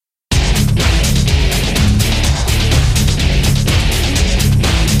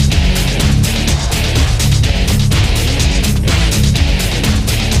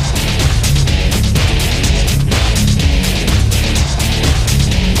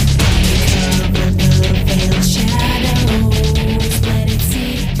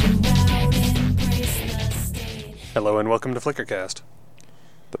Welcome to flickrcast,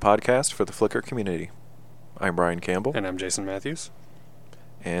 the podcast for the Flickr community. I'm Brian Campbell. and I'm Jason Matthews.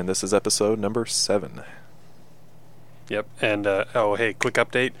 And this is episode number 7. Yep, and hey, quick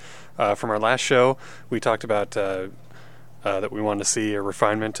update. From our last show, we talked about that we wanted to see a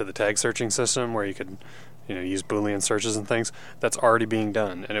refinement to the tag searching system where you could use Boolean searches and things. That's already being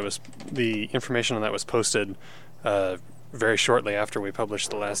done, and the information on that was posted very shortly after we published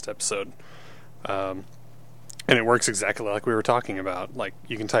the last episode. And it works exactly like we were talking about. Like,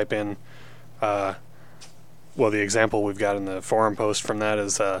 you can type in, the example we've got in the forum post from that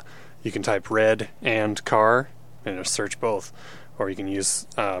is you can type red and car and it'll search both. Or you can use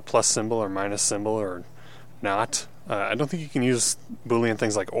plus symbol or minus symbol or not. I don't think you can use Boolean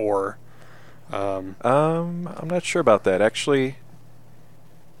things like or. I'm not sure about that. Actually,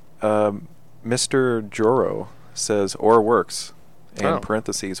 Mr. Joro says or works, and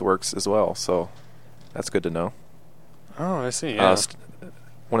parentheses works as well, so that's good to know. Oh, I see, yeah.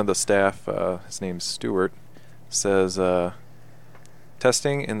 One of the staff, his name's Stuart, says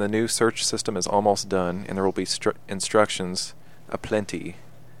testing in the new search system is almost done, and there will be instructions aplenty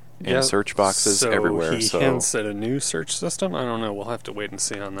and search boxes everywhere. He hints at a new search system? I don't know. We'll have to wait and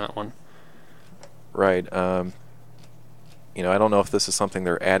see on that one. Right. I don't know if this is something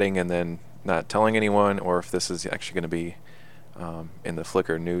they're adding and then not telling anyone, or if this is actually going to be in the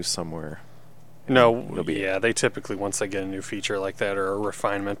Flickr news somewhere. No, they typically, once they get a new feature like that or a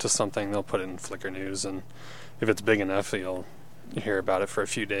refinement to something, they'll put it in Flickr news, and if it's big enough, you'll hear about it for a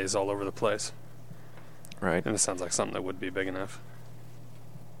few days all over the place. Right. And it sounds like something that would be big enough.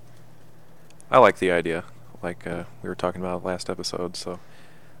 I like the idea, like we were talking about last episode, so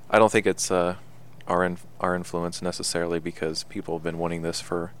I don't think it's our influence necessarily, because people have been wanting this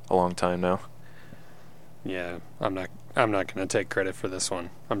for a long time now. Yeah, I'm not going to take credit for this one.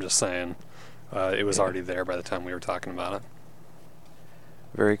 I'm just saying it was already there by the time we were talking about it.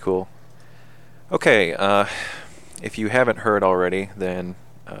 Very cool. Okay, if you haven't heard already, then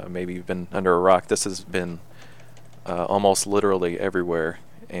maybe you've been under a rock. This has been almost literally everywhere,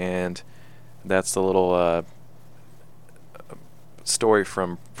 and that's the little story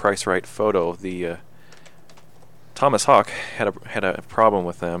from Price Right Photo. The Thomas Hawk had a problem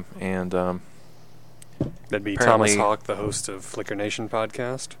with them, and that'd be Thomas Hawk, the host of Flickr Nation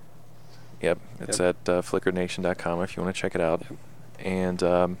podcast. Yep, it's at flickrnation.com if you want to check it out. Yep.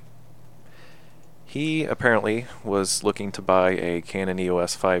 And he apparently was looking to buy a Canon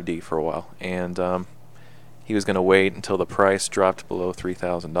EOS 5D for a while, and he was going to wait until the price dropped below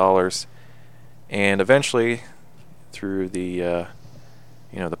 $3,000, and eventually, through the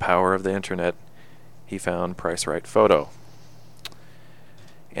the power of the internet, he found Price Right Photo.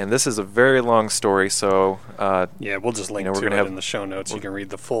 And this is a very long story, so we'll just link to it in the show notes. You can read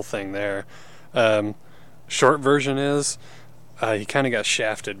the full thing there. Short version is he kind of got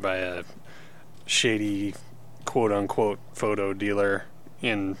shafted by a shady quote-unquote photo dealer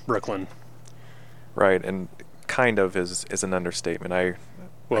in Brooklyn. Right, and kind of is an understatement.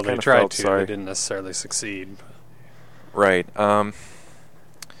 They tried to. They didn't necessarily succeed. Right.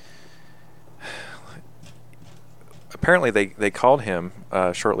 Apparently they called him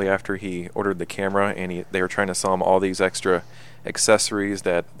shortly after he ordered the camera, and they were trying to sell him all these extra accessories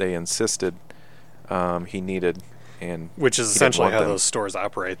that they insisted he needed. And which is essentially how those stores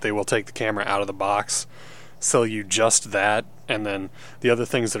operate. They will take the camera out of the box, sell you just that, and then the other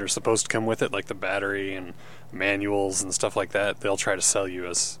things that are supposed to come with it, like the battery and manuals and stuff like that, they'll try to sell you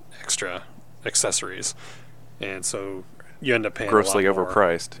as extra accessories. And so you end up paying grossly a lot more.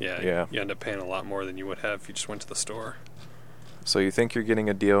 Overpriced. Yeah. You end up paying a lot more than you would have if you just went to the store. So you think you're getting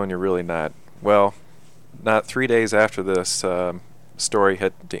a deal, and you're really not. Well, not 3 days after this story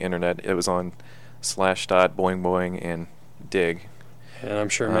hit the internet, it was on Slashdot, Boing Boing, and Dig. And I'm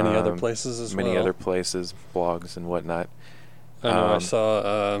sure many other places as well. Many other places, blogs and whatnot. I know I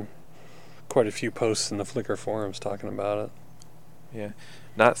saw quite a few posts in the Flickr forums talking about it. Yeah.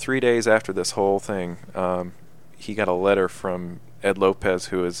 Not 3 days after this whole thing, he got a letter from Ed Lopez,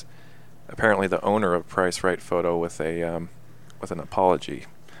 who is apparently the owner of Price Right Photo, with an apology.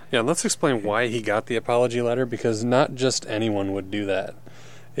 Yeah, let's explain why he got the apology letter, because not just anyone would do that.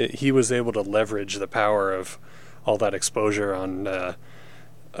 He was able to leverage the power of all that exposure on,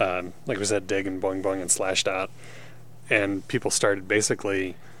 like we said, Dig and Boing Boing and Slashdot, and people started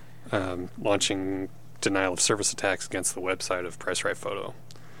basically launching denial of service attacks against the website of Price Right Photo.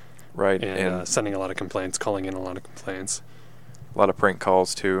 Right, and sending a lot of complaints, calling in a lot of complaints. A lot of prank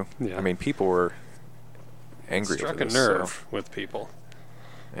calls, too. Yeah. I mean, people were angry. Struck a nerve with people.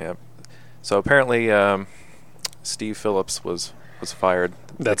 Yeah. So apparently, Steve Phillips was fired.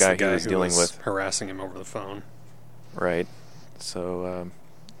 That's the guy he was dealing with, harassing him over the phone. Right. So,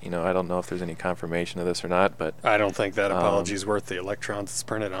 I don't know if there's any confirmation of this or not, but I don't think that apology's worth the electrons it's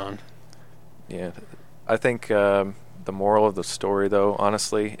printed on. yeah, I think the moral of the story, though,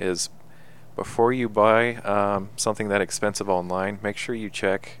 honestly, is before you buy something that expensive online, make sure you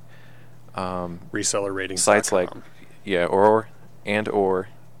check Reseller ratings. sites like or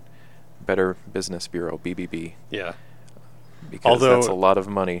Better Business Bureau, BBB. Yeah. Because that's a lot of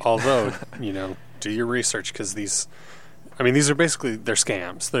money. Although, do your research, because these are basically, they're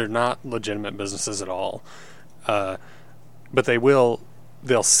scams. They're not legitimate businesses at all. But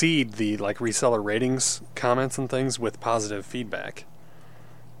they'll seed the reseller ratings comments and things with positive feedback.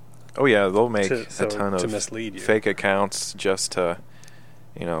 Oh yeah, they'll make a ton to of mislead you. fake accounts just to,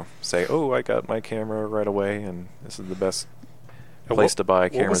 say, "Oh, I got my camera right away, and this is the best place to buy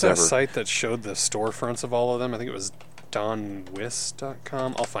cameras ever." What was that ever." site that showed the storefronts of all of them? I think it was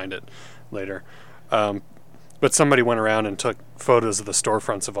donwis.com. I'll find it later. But somebody went around and took photos of the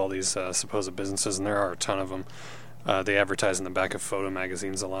storefronts of all these supposed businesses, and there are a ton of them. They advertise in the back of photo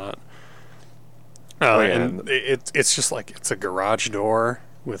magazines a lot. And it's just it's a garage door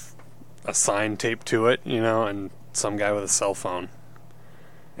with a sign taped to it, and some guy with a cell phone.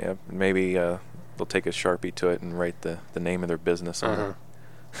 Yeah, maybe they'll take a Sharpie to it and write the name of their business on it.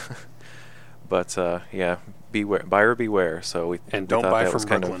 But beware, buyer beware. So don't buy from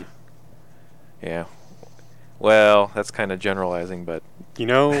Brooklyn. Yeah. Well, that's kind of generalizing, but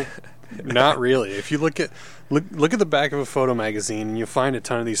not really. If you look at the back of a photo magazine, and you'll find a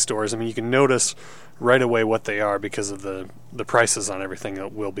ton of these stores. You can notice right away what they are because of the prices on everything.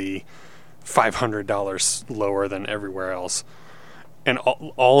 That will be $500 lower than everywhere else, and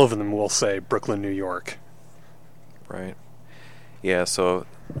all of them will say Brooklyn, New York. Right. Yeah. So,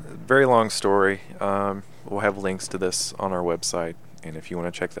 very long story. We'll have links to this on our website, and if you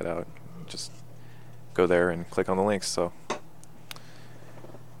want to check that out, just go there and click on the links. So.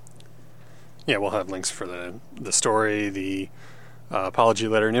 Yeah, we'll have links for the story, the apology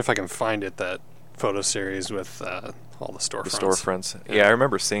letter, and if I can find it, that photo series with all the storefronts. The storefronts. Yeah, I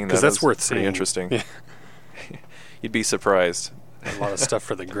remember seeing that. Because that's worth seeing. Pretty interesting. Yeah. You'd be surprised. A lot of stuff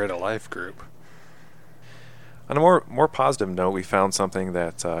for the Grid of Life group. On a more positive note, we found something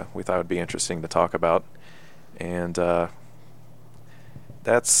that we thought would be interesting to talk about, and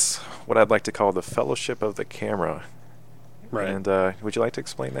that's what I'd like to call the Fellowship of the Camera. Right. And would you like to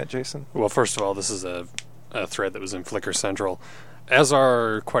explain that, Jason? Well, first of all, this is a thread that was in Flickr Central, as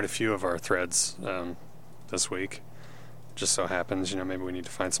are quite a few of our threads this week. Just so happens, maybe we need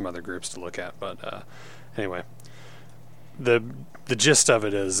to find some other groups to look at. But anyway, the gist of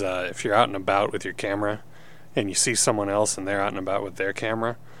it is if you're out and about with your camera and you see someone else and they're out and about with their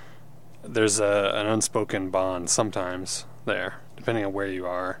camera, there's an unspoken bond sometimes there, depending on where you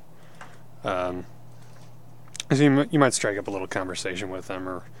are. So you might strike up a little conversation with them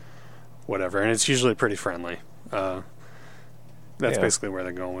or whatever, and it's usually pretty friendly. That's basically where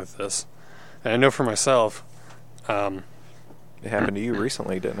they're going with this. And I know for myself... it happened to you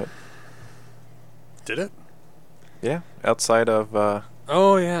recently, didn't it? Did it? Yeah, outside of...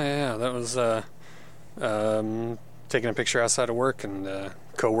 Oh, yeah. That was taking a picture outside of work, and a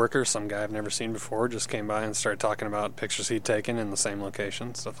co-worker, some guy I've never seen before, just came by and started talking about pictures he'd taken in the same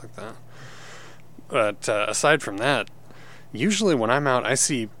location, stuff like that. But aside from that, usually when I'm out, I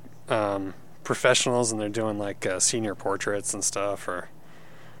see professionals and they're doing senior portraits and stuff, or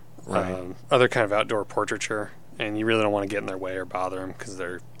other kind of outdoor portraiture, and you really don't want to get in their way or bother them because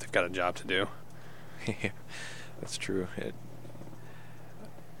they've got a job to do. Yeah, that's true.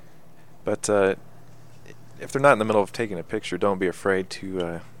 But if they're not in the middle of taking a picture, don't be afraid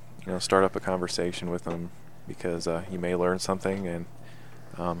to start up a conversation with them, because you may learn something, and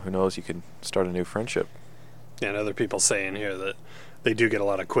who knows, you could start a new friendship. Yeah, and other people say in here that they do get a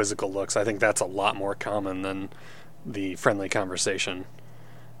lot of quizzical looks. I think that's a lot more common than the friendly conversation.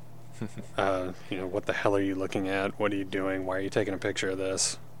 What the hell are you looking at? What are you doing? Why are you taking a picture of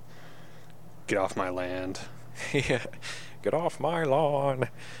this? Get off my land. Yeah, get off my lawn.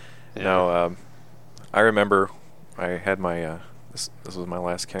 Yeah. No, I remember I had my, this was my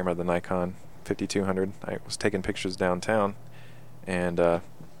last camera, the Nikon 5200. I was taking pictures downtown, and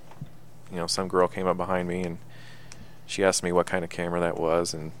some girl came up behind me and she asked me what kind of camera that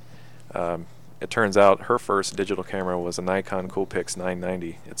was, and it turns out her first digital camera was a Nikon Coolpix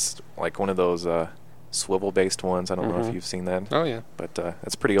 990. It's like one of those swivel based ones. I don't know if you've seen that. Oh yeah. But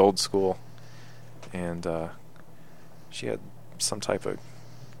it's pretty old school, and she had some type of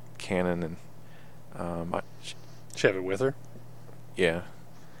Canon, and she had it with her. Yeah,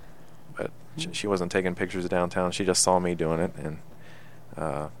 but she wasn't taking pictures downtown. She just saw me doing it, and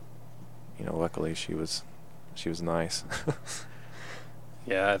luckily she was she was nice.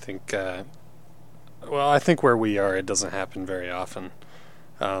 Yeah, I think. I think where we are, it doesn't happen very often.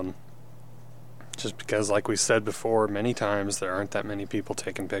 Just because, like we said before, many times there aren't that many people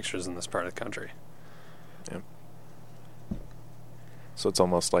taking pictures in this part of the country. Yep. So it's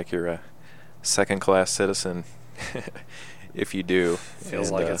almost like you're a second-class citizen if you do. Feels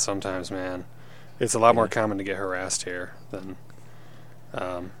like it sometimes, man. It's a lot more common to get harassed here than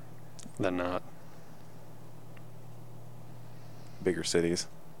not. Bigger cities.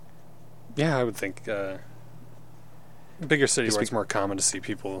 Yeah, I would think bigger cities where it's more common to see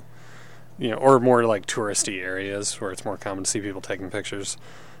people, or more like touristy areas where it's more common to see people taking pictures.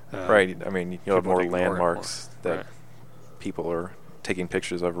 Right. I mean, you'll have more landmarks that right. people are taking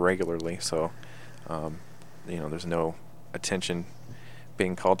pictures of regularly, so there's no attention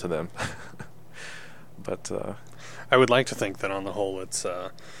being called to them. But I would like to think that on the whole it's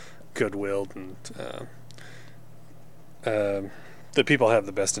good-willed and that people have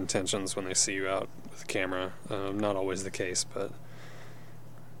the best intentions when they see you out with a camera. Not always the case, but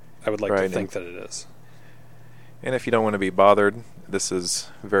I would like to think that it is. And if you don't want to be bothered, this is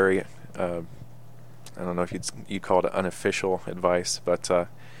very, I don't know if you'd call it unofficial advice, but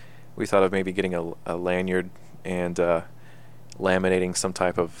we thought of maybe getting a lanyard and laminating some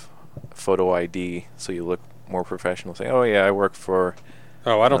type of photo ID so you look more professional. Say, oh yeah, I work for...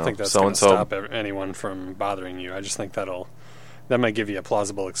 Oh, I don't think that's going to stop anyone from bothering you. I just think that might give you a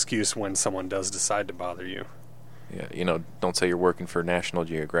plausible excuse when someone does decide to bother you. Yeah, don't say you're working for National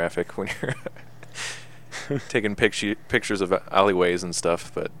Geographic when you're taking pictures of alleyways and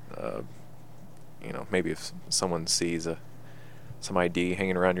stuff, but maybe if someone sees some ID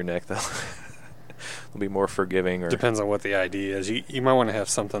hanging around your neck, they'll be more forgiving. Or depends on what the ID is. You might want to have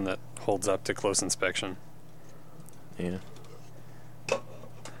something that holds up to close inspection. Yeah.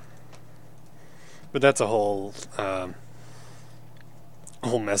 But that's a whole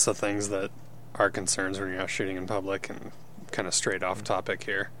mess of things that are concerns when you're out shooting in public, and kind of straight off topic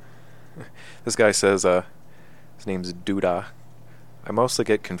here. This guy says, his name's Duda. I mostly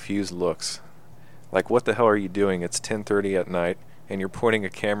get confused looks. Like, what the hell are you doing? It's 10:30 at night, and you're pointing a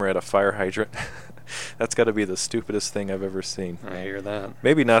camera at a fire hydrant. That's got to be the stupidest thing I've ever seen. I hear that.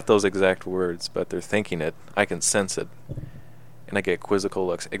 Maybe not those exact words, but they're thinking it. I can sense it. And I get quizzical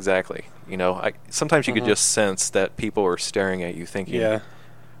looks. Exactly. Sometimes you could just sense that people are staring at you thinking,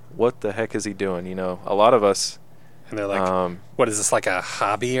 what the heck is he doing? A lot of us... And they're like, what is this, like a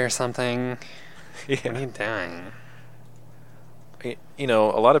hobby or something? Yeah. What are you doing?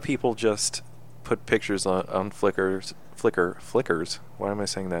 A lot of people just put pictures on Flickrs. Why am I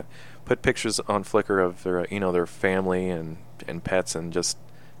saying that? Put pictures on Flickr of their, their family and pets and just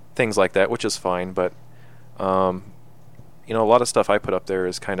things like that, which is fine. But, a lot of stuff I put up there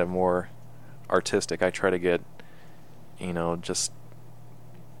is kind of more artistic. I try to get, just,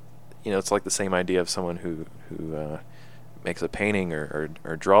 it's like the same idea of someone who makes a painting or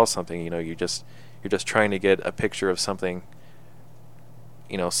draws something. You're just trying to get a picture of something,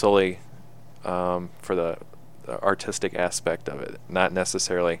 solely for the artistic aspect of it, not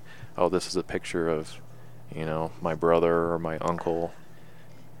necessarily, oh, this is a picture of, my brother or my uncle.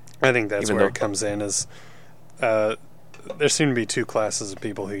 I think that's where it comes in is there seem to be two classes of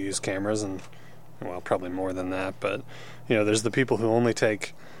people who use cameras, and probably more than that, but there's the people who only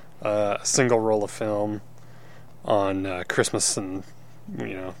take a single roll of film on Christmas and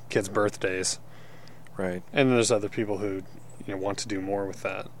kids' birthdays, right? And then there's other people who want to do more with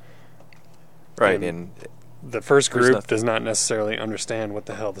that, right? And the first group does not necessarily understand what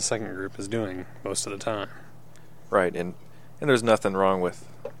the hell the second group is doing most of the time, right? And there's nothing wrong with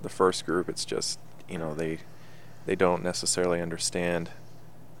the first group. It's just they don't necessarily understand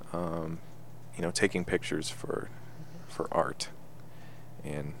taking pictures for art.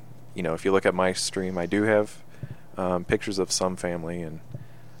 And if you look at my stream, I do have pictures of some family and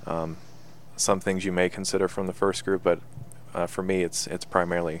some things you may consider from the first group, but for me it's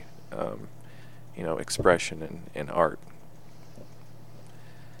primarily expression and art.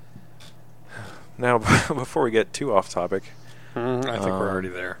 Now, before we get too off topic, I think we're already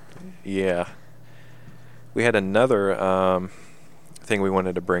there. Yeah. We had another thing we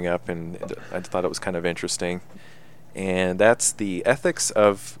wanted to bring up, and I thought it was kind of interesting, and that's the ethics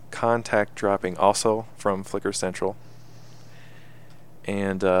of contact dropping, also from Flickr Central.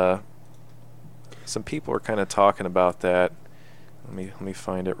 And some people are kind of talking about that. Let me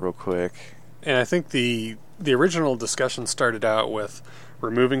find it real quick. And I think the original discussion started out with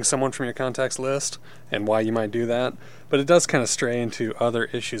removing someone from your contacts list and why you might do that, but it does kind of stray into other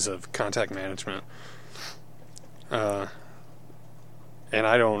issues of contact management. And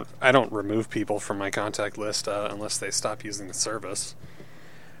I don't remove people from my contact list unless they stop using the service.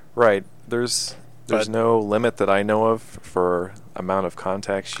 Right. There's no limit that I know of for amount of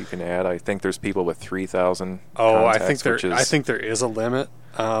contacts you can add. I think there's people with 3,000 contacts. I think there is a limit,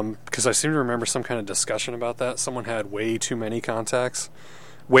 because I seem to remember some kind of discussion about that. Someone had way too many contacts,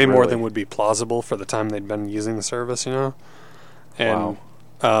 way more than would be plausible for the time they'd been using the service, you know? And,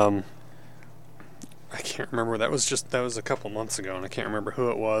 wow. I can't remember. That was a couple months ago, and I can't remember who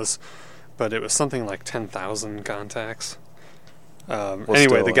it was, but it was something like 10,000 contacts.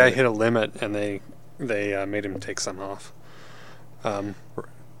 Anyway, the guy hit a limit, and they made him take some off.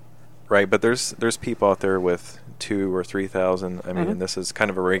 Right, but there's people out there with 2,000 or 3,000. I mean, and this is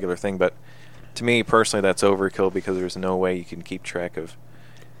kind of a regular thing, but to me personally, that's overkill because there's no way you can keep track of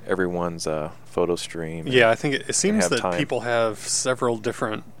everyone's photo stream. Yeah, I think it seems that people have several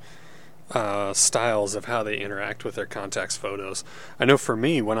different styles of how they interact with their contacts' photos. I know for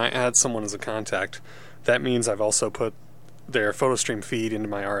me, when I add someone as a contact, that means I've also put their photo stream feed into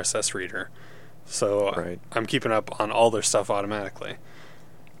my RSS reader. So I'm keeping up on all their stuff automatically.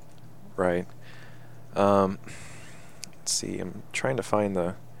 Right. Let's see. I'm trying to find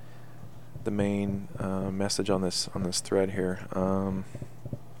the main message on this thread here.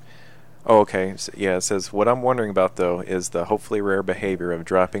 Okay. So, yeah, it says, what I'm wondering about, though, is the hopefully rare behavior of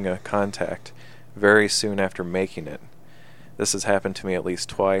dropping a contact very soon after making it. This has happened to me at least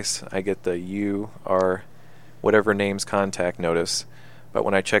twice. I get the you are whatever name's contact notice, but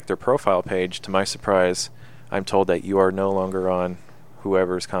when I check their profile page, to my surprise, I'm told that you are no longer on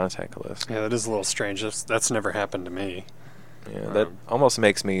whoever's contact list. Yeah, that is a little strange. That's never happened to me. Yeah, that almost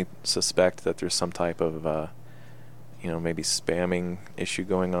makes me suspect that there's some type of maybe spamming issue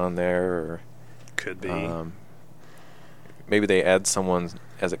going on there, or could be. Maybe they add someone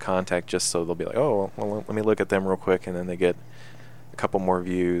as a contact just so they'll be like, oh, well, let me look at them real quick, and then they get a couple more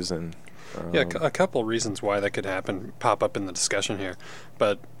views. And a couple reasons why that could happen pop up in the discussion here,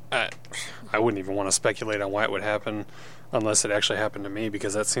 but I wouldn't even want to speculate on why it would happen unless it actually happened to me,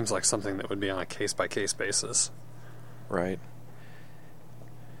 because that seems like something that would be on a case-by-case basis. Right.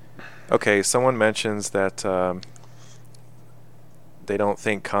 Okay, someone mentions that they don't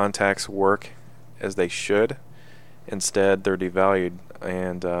think contacts work as they should. Instead, they're devalued,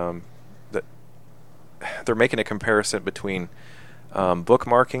 and that they're making a comparison between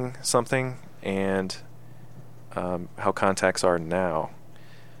bookmarking something and how contacts are now.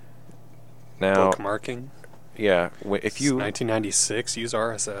 Bookmarking? Yeah. If you 1996, use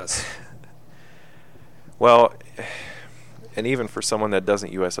RSS. Well, and even for someone that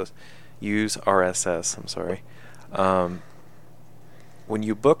doesn't use RSS, I'm sorry. When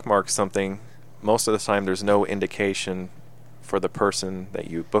you bookmark something, most of the time there's no indication for the person that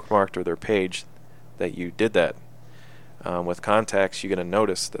you bookmarked or their page that you did that. With contacts, you get a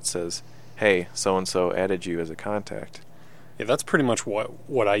notice that says, hey, so-and-so added you as a contact. Yeah, that's pretty much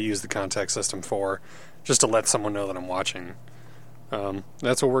what I use the contact system for, just to let someone know that I'm watching.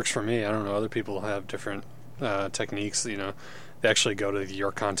 That's what works for me. I don't know. Other people have different techniques. You know, they actually go to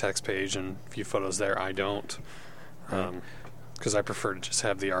your contacts page and view photos there. I don't, because I prefer to just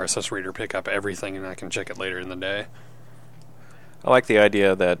have the RSS reader pick up everything, and I can check it later in the day. I like the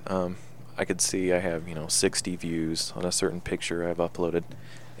idea that I could see I have 60 views on a certain picture I've uploaded,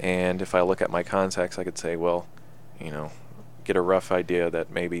 and if I look at my contacts, I could say, well, get a rough idea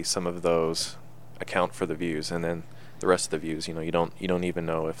that maybe some of those account for the views, and then the rest of the views, you don't even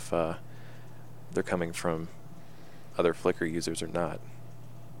know if they're coming from other Flickr users or not.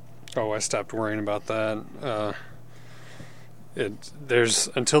 Oh, I stopped worrying about that. There's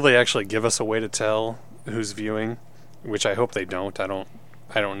until they actually give us a way to tell who's viewing, which I hope they don't. I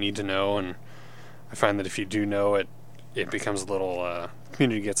don't need to know, and I find that if you do know it, it becomes a little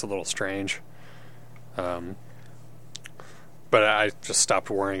community gets a little strange. But I just stopped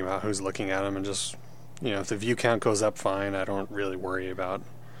worrying about who's looking at them, and just if the view count goes up, fine. I don't really worry about.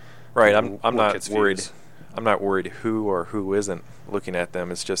 Right, I'm not worried. Views. I'm not worried who or who isn't looking at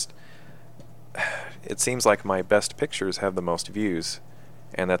them. It's just it seems like my best pictures have the most views,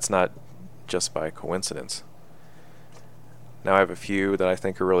 and that's not just by coincidence. Now I have a few that I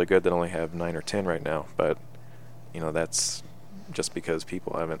think are really good that only have 9 or 10 right now, but that's just because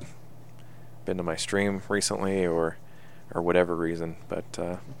people haven't been to my stream recently or whatever reason.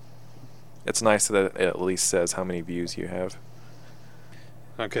 But it's nice that it at least says how many views you have.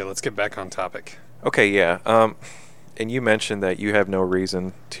 Okay, let's get back on topic. Okay, yeah. And you mentioned that you have no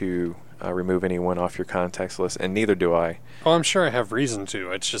reason to remove anyone off your contacts list, and neither do I. Oh, I'm sure I have reason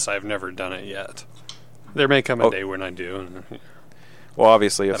to. It's just I've never done it yet. There may come a day when I do. And, well,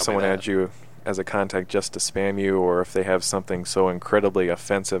 obviously, if someone adds you as a contact just to spam you, or if they have something so incredibly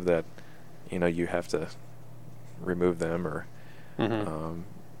offensive that you have to remove them, or then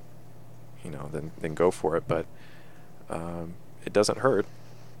go for it. But it doesn't hurt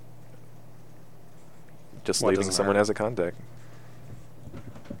just leaving someone as a contact.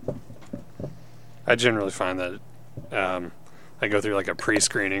 I generally find that I go through like a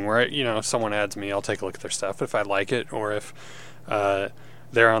pre-screening where if someone adds me, I'll take a look at their stuff if I like it, or if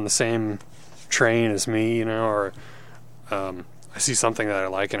they're on the same train as me, or I see something that I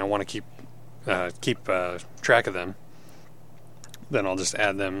like and I want to keep track of them. Then I'll just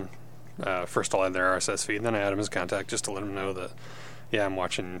add them. First, I'll add their RSS feed, and then I add them as contact just to let them know that I'm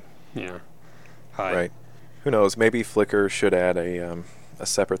watching. Hi. Right. Who knows? Maybe Flickr should add a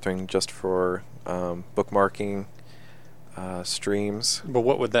separate thing just for bookmarking streams. But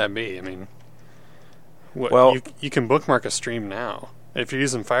what would that be? I mean, you can bookmark a stream now. If you're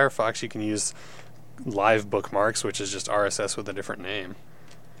using Firefox, you can use live bookmarks, which is just RSS with a different name.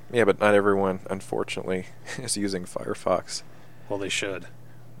 Yeah, but not everyone, unfortunately, is using Firefox. Well, they should.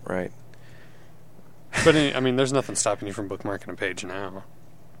 Right. But there's nothing stopping you from bookmarking a page now.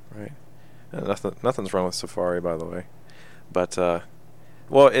 Right. Nothing's wrong with Safari, by the way. But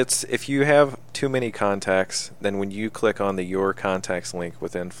it's if you have too many contacts, then when you click on the Your Contacts link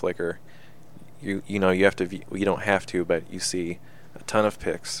within Flickr, you have to. You don't have to, but you see a ton of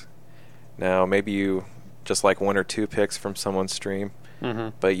pics. Now, maybe you just like one or two pics from someone's stream,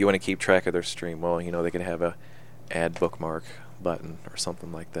 but you want to keep track of their stream. Well, they can have a add bookmark button or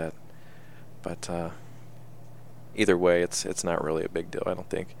something like that. But either way, it's not really a big deal, I don't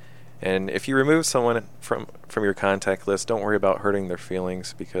think. And if you remove someone from your contact list, don't worry about hurting their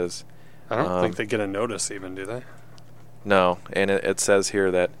feelings, because I don't think they get a notice even, do they? No, and it says here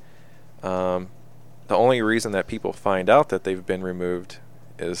that the only reason that people find out that they've been removed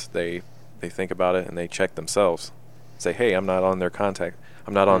is they think about it and they check themselves. Say, hey, I'm not on their contact.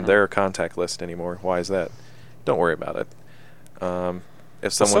 I'm not on their contact list anymore. Why is that? Don't worry about it.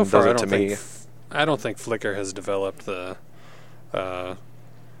 If someone does it to me, I don't think Flickr has developed the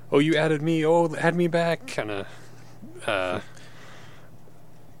you added me, add me back kind of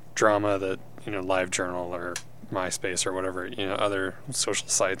drama that LiveJournal or MySpace or whatever other social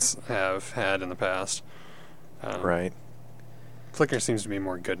sites have had in the past. Right. Flickr seems to be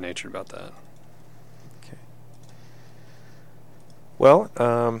more good-natured about that. Okay. Well,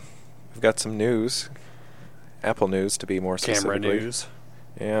 we've got some news. Apple news, to be more specifically. Camera news.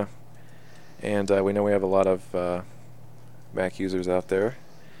 Yeah. And we know we have a lot of Mac users out there.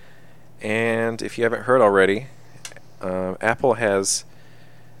 And if you haven't heard already, Apple has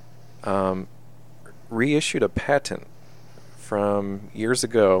reissued a patent from years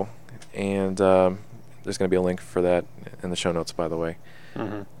ago, and there's going to be a link for that in the show notes, by the way.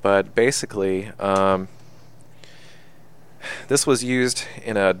 But basically, this was used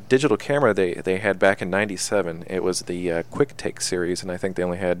in a digital camera they had back in '97. It was the Quick Take series, and I think they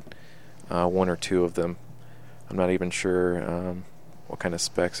only had one or two of them. I'm not even sure what kind of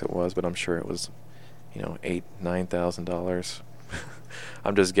specs it was, but I'm sure it was, $8,000-$9,000.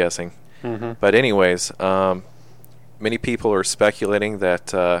 I'm just guessing. But anyways, many people are speculating that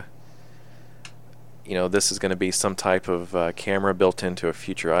this is going to be some type of camera built into a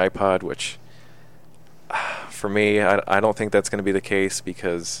future iPod, which for me, I don't think that's going to be the case,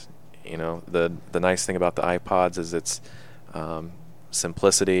 because the nice thing about the iPods is its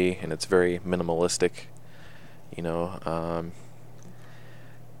simplicity, and it's very minimalistic.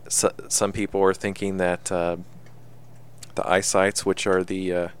 Some people are thinking that the iSights, which are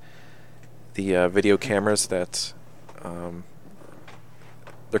the video cameras that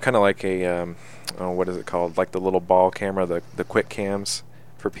they're kind of like a what is it called? Like the little ball camera, the quick cams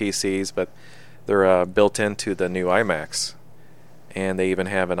for PCs, but they're built into the new iMacs, and they even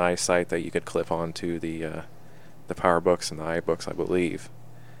have an iSight that you could clip onto the PowerBooks and the iBooks, I believe.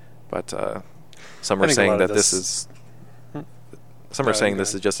 But some are saying that this is. Some are saying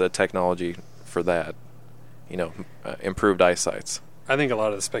this is just a technology for that, improved eyesights. I think a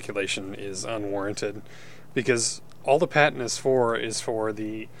lot of the speculation is unwarranted, because all the patent is for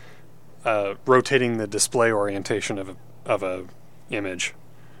the rotating the display orientation of a image.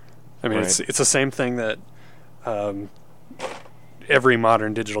 I mean, right. It's the same thing that every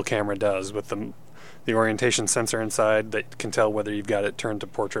modern digital camera does, with the orientation sensor inside that can tell whether you've got it turned to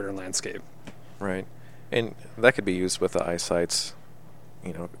portrait or landscape. Right, and that could be used with the iSights.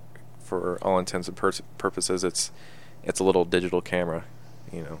 For all intents and purposes, it's a little digital camera.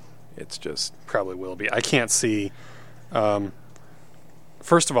 It's just probably will be. I can't see.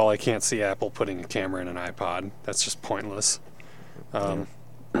 First of all, I can't see Apple putting a camera in an iPod. That's just pointless. And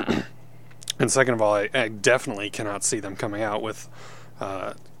And second of all, I definitely cannot see them coming out with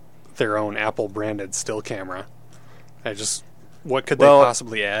their own Apple branded still camera. What could they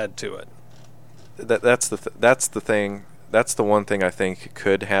possibly add to it? That's the thing. That's the one thing I think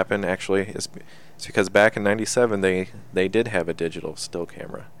could happen. Actually, is because back in '97 they did have a digital still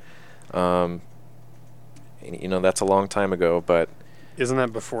camera. That's a long time ago, but isn't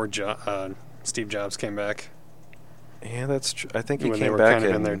that before Steve Jobs came back? Yeah, that's true. I think he When came they were back kind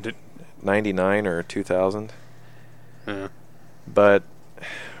of in in their 99 or 2000. Yeah. But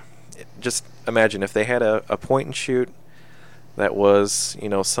just imagine if they had a point and shoot that was,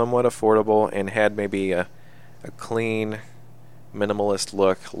 somewhat affordable and had maybe a clean, minimalist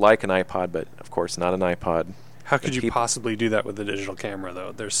look like an iPod, but of course not an iPod. How could you possibly do that with a digital camera,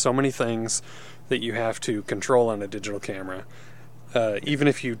 though? There's so many things that you have to control on a digital camera. Even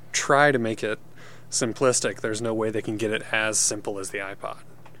if you try to make it simplistic, there's no way they can get it as simple as the iPod.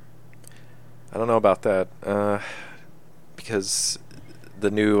 I don't know about that, because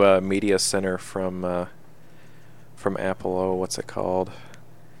the new media center from Apple, what's it called?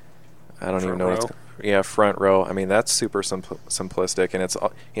 I don't even know what it's. Yeah, Front Row. I mean, that's super simplistic, and it's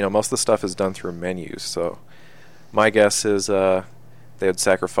most of the stuff is done through menus. So my guess is they would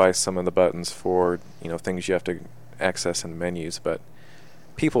sacrifice some of the buttons for things you have to access in menus, but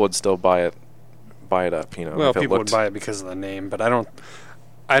people would still buy it up. Well, people would buy it because of the name, but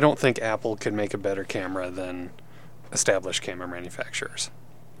I don't think Apple could make a better camera than established camera manufacturers.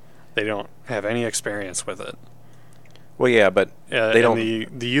 They don't have any experience with it. Well, yeah, but they don't.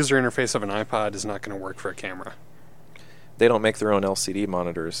 The user interface of an iPod is not going to work for a camera. They don't make their own LCD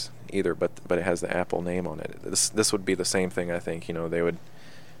monitors either, but it has the Apple name on it. This would be the same thing, I think. They would,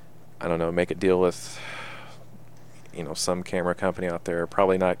 I don't know, make a deal with some camera company out there.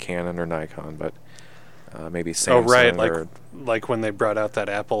 Probably not Canon or Nikon, but maybe Samsung. Oh, right, like when they brought out that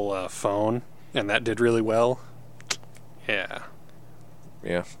Apple phone, and that did really well. Yeah.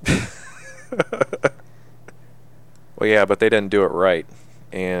 Yeah. Well, yeah, but they didn't do it right,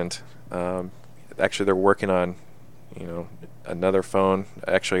 and actually they're working on, another phone,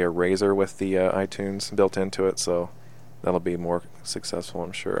 actually a Razr with the iTunes built into it, so that'll be more successful,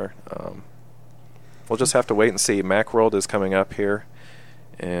 I'm sure. We'll just have to wait and see. Macworld is coming up here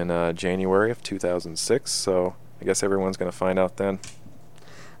in January of 2006, so I guess everyone's going to find out then.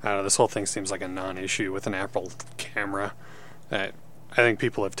 I don't know, this whole thing seems like a non-issue with an Apple camera. I think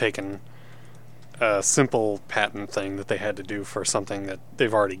people have taken a simple patent thing that they had to do for something that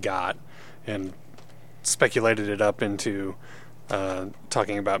they've already got and speculated it up into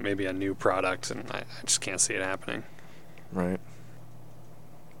talking about maybe a new product, and I just can't see it happening. Right.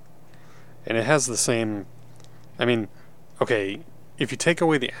 And it has the same, okay, if you take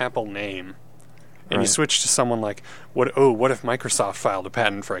away the Apple name and you switch to someone like, what if Microsoft filed a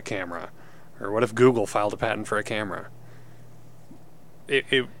patent for a camera? Or what if Google filed a patent for a camera?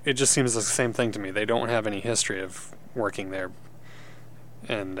 It just seems the same thing to me. They don't have any history of working there,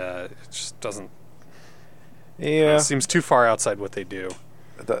 and it just doesn't. Yeah, it seems too far outside what they do.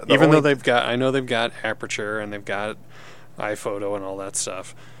 Even though I know they've got Aperture and they've got iPhoto and all that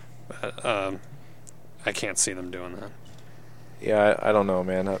stuff, but I can't see them doing that. Yeah, I don't know,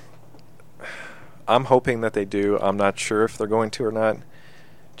 man. I'm hoping that they do. I'm not sure if they're going to or not,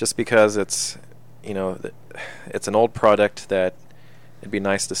 just because it's it's an old product that it'd be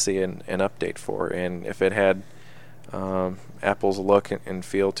nice to see an update for, and if it had Apple's look and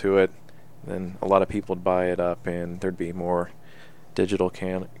feel to it, then a lot of people would buy it up, and there'd be more digital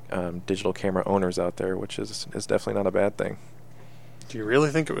camera owners out there, which is definitely not a bad thing. Do you really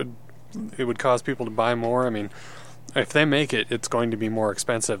think it would cause people to buy more? I mean, if they make it, it's going to be more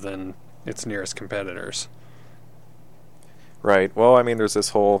expensive than its nearest competitors. Right. Well, there's this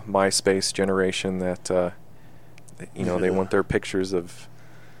whole MySpace generation that they want their pictures of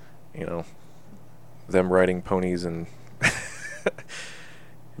them riding ponies and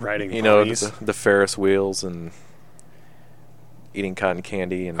riding ponies, the Ferris wheels and eating cotton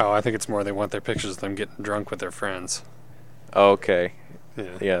candy. And I think it's more they want their pictures of them getting drunk with their friends. Okay.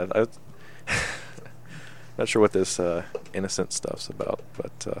 Yeah. I'm not sure what this innocent stuff's about,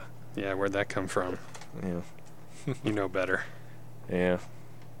 but yeah, where'd that come from? Yeah. You know better. Yeah.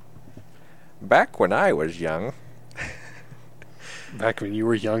 Back when I was young. Back when you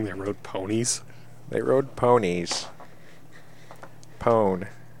were young, they rode ponies? They rode ponies. Pone.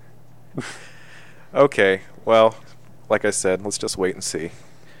 Okay, well, like I said, let's just wait and see.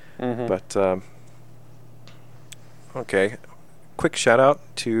 Mm-hmm. But, okay. Quick shout-out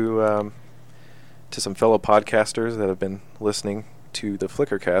to some fellow podcasters that have been listening to the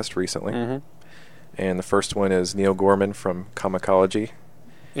flickrcast recently. Mm-hmm. And the first one is Neil Gorman from Comicology.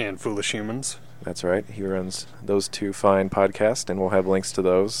 And Foolish Humans. That's right. He runs those two fine podcasts, and we'll have links to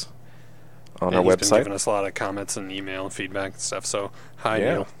those on our he's website. He's been giving us a lot of comments and email and feedback and stuff, so hi,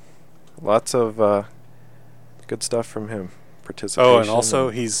 Neil. Lots of good stuff from him. Participation. Oh, and also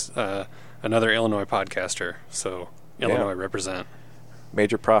he's another Illinois podcaster, so Illinois represent.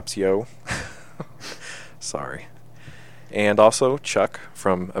 Major props, yo. Sorry. And also Chuck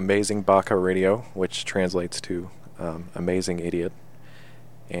from Amazing Baka Radio, which translates to Amazing Idiot.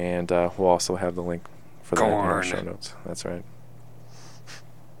 And we'll also have the link for that in our show notes. That's right.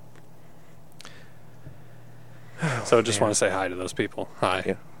 So just want to say hi to those people. Hi.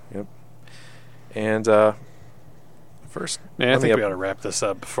 Yeah. Yep. And first, I think we ought to wrap this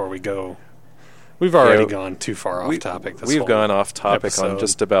up before we go. We've already gone too far off topic. We've gone off topic episode. On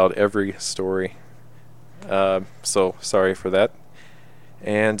just about every story. So sorry for that.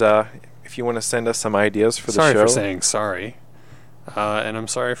 And if you want to send us some ideas for the show. Sorry for saying sorry. And I'm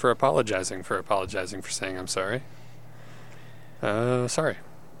sorry for apologizing for saying I'm sorry. Sorry.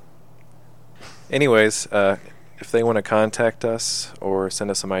 Anyways, if they want to contact us or send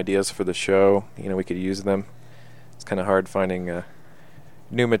us some ideas for the show, we could use them. It's kind of hard finding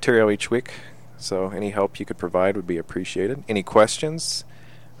new material each week, so any help you could provide would be appreciated. Any questions,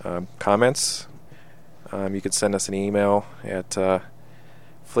 comments, you could send us an email at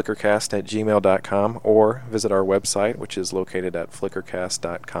flickrcast@gmail.com or visit our website, which is located at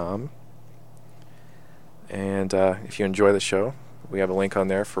flickrcast.com. And if you enjoy the show, we have a link on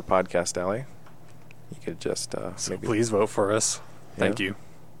there for Podcast Alley. You could just so please vote for us. Thank you.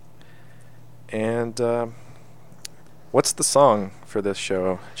 And what's the song for this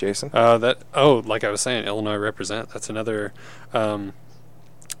show, Jason? Like I was saying, Illinois Represent. That's another band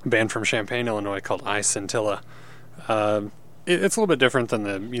from Champaign, Illinois called I Scintilla. It's a little bit different than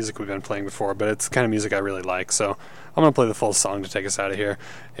the music we've been playing before, but it's the kind of music I really like. So I'm going to play the full song to take us out of here.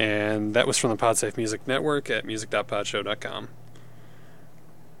 And that was from the PodSafe Music Network at music.podshow.com.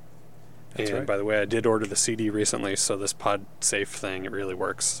 And right. By the way, I did order the CD recently, so this PodSafe thing, it really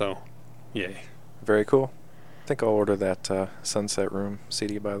works. So, yay. Very cool. I think I'll order that Sunset Room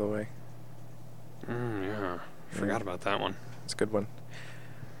CD, by the way. Yeah. Forgot about that one. It's a good one.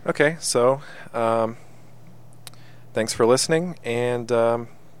 Okay, so thanks for listening, and go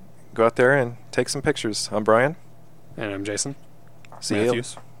out there and take some pictures. I'm Brian. And I'm Jason. See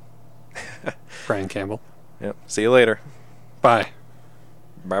Matthews. Brian Campbell. Yep. See you later. Bye.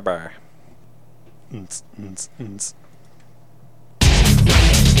 Bye-bye.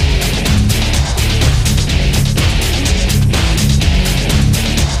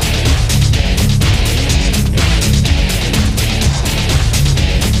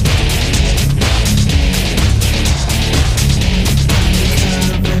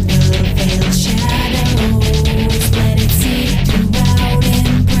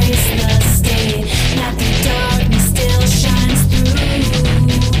 Still shines through,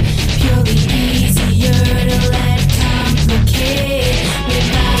 purely easier to let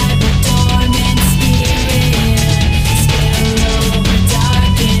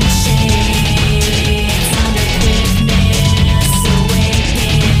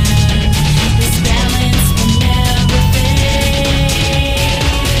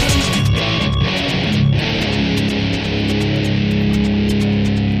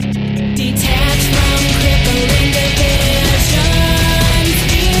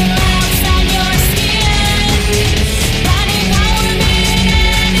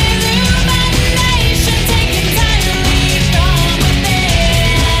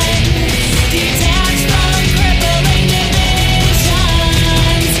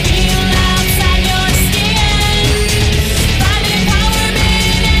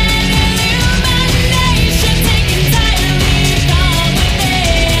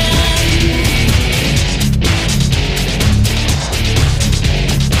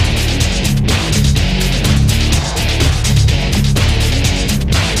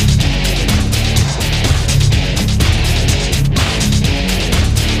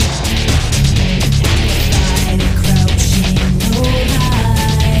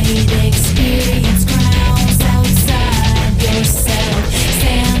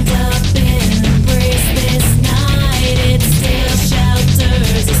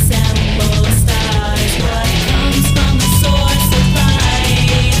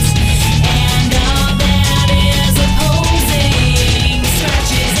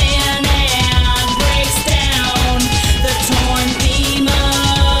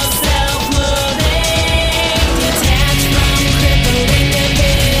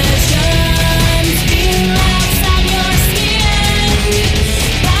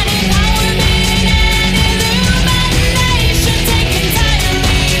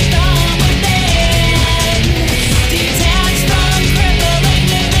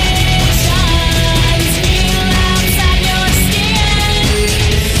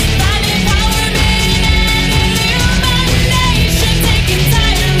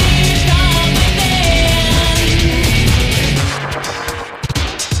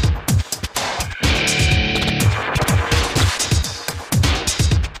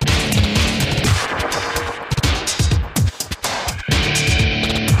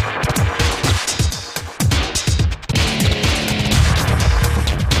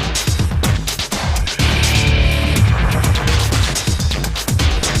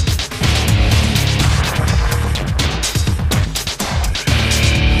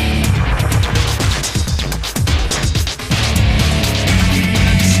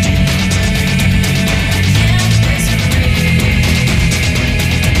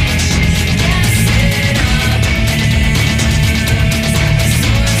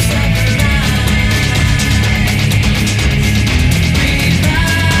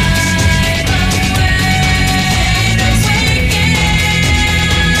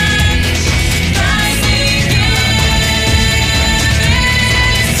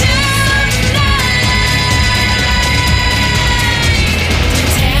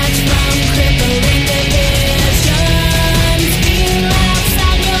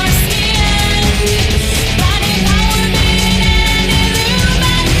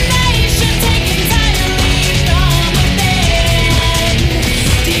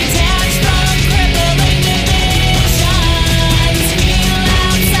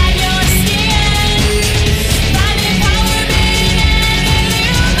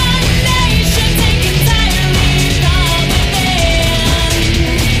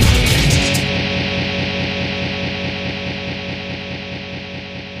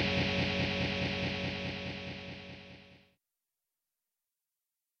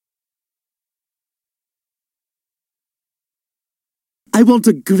I want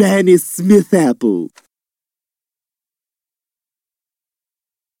a Granny Smith apple.